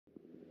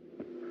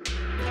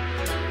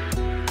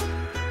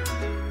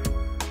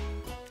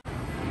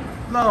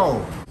No.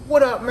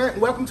 What up, man?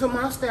 Welcome to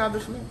my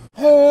establishment.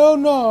 Hell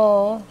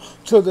no.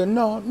 To the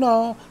no.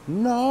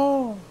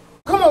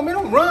 Come on, man.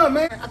 Don't run,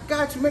 man. I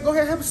got you, man. Go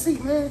ahead, have a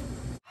seat, man.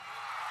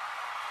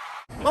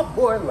 My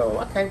boy Low,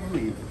 I can't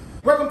believe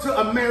it. Welcome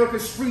to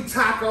America's Street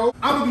Taco.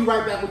 I'm gonna be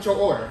right back with your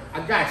order.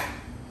 I got you.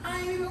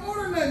 I ain't even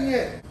ordered nothing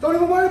yet. Don't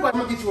even worry about it.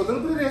 I'm gonna get you a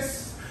little bit of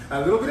this,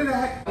 a little bit of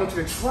that. I want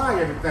you to try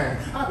everything.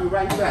 I'll be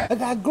right back. I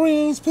got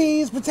greens,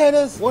 peas,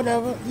 potatoes,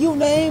 whatever. You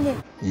name it.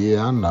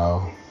 Yeah, I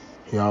know.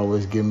 He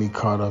always get me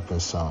caught up in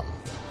something.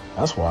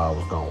 That's why I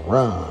was gonna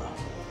run.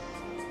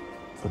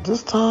 But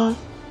this time,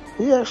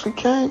 he actually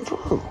came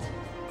through.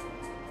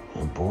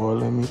 And boy,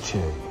 let me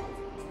tell you,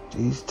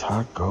 these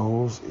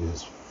tacos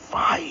is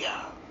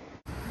fire.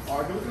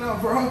 All right, looking up,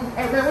 bro.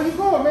 Hey, man, where you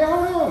going, man?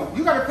 Hold on.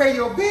 You gotta pay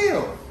your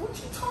bill. What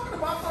you talking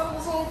about? I thought it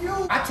was on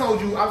you. I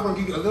told you I was gonna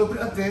give you a little bit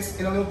of this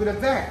and a little bit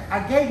of that.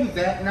 I gave you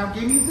that, now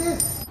give me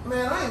this.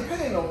 Man, I ain't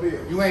paying no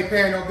bill. You ain't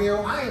paying no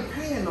bill? I ain't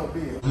paying no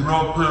bill. You're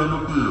not paying the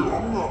bill.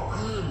 I'm not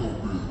paying no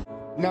bill.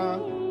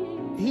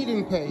 Nah, he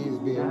didn't pay his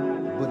bill,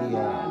 but he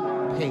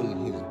paid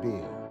his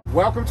bill.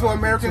 Welcome to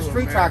American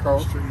Street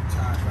Tacos.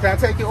 Can I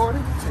take your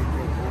order? Take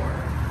your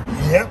order.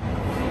 Yep.